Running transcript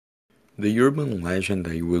The urban legend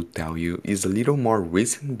I will tell you is a little more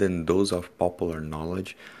recent than those of popular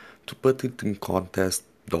knowledge. To put it in context,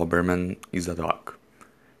 Doberman is a dog.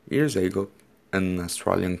 Years ago, an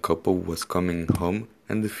Australian couple was coming home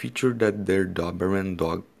and featured that their Doberman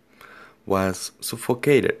dog was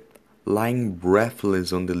suffocated, lying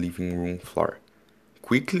breathless on the living room floor.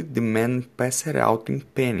 Quickly, the man passed out in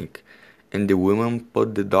panic, and the woman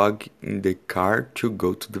put the dog in the car to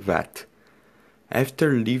go to the vet.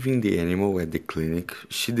 After leaving the animal at the clinic,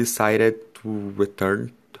 she decided to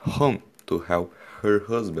return home to help her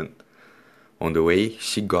husband. On the way,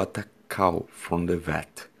 she got a call from the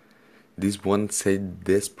vet. This one said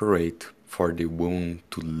desperate for the woman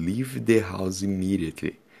to leave the house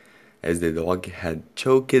immediately, as the dog had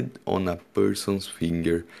choked on a person's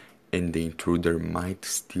finger and the intruder might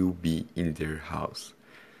still be in their house.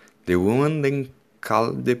 The woman then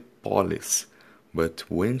called the police, but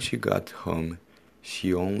when she got home,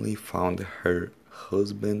 she only found her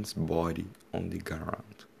husband's body on the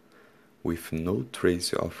ground, with no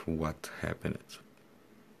trace of what happened.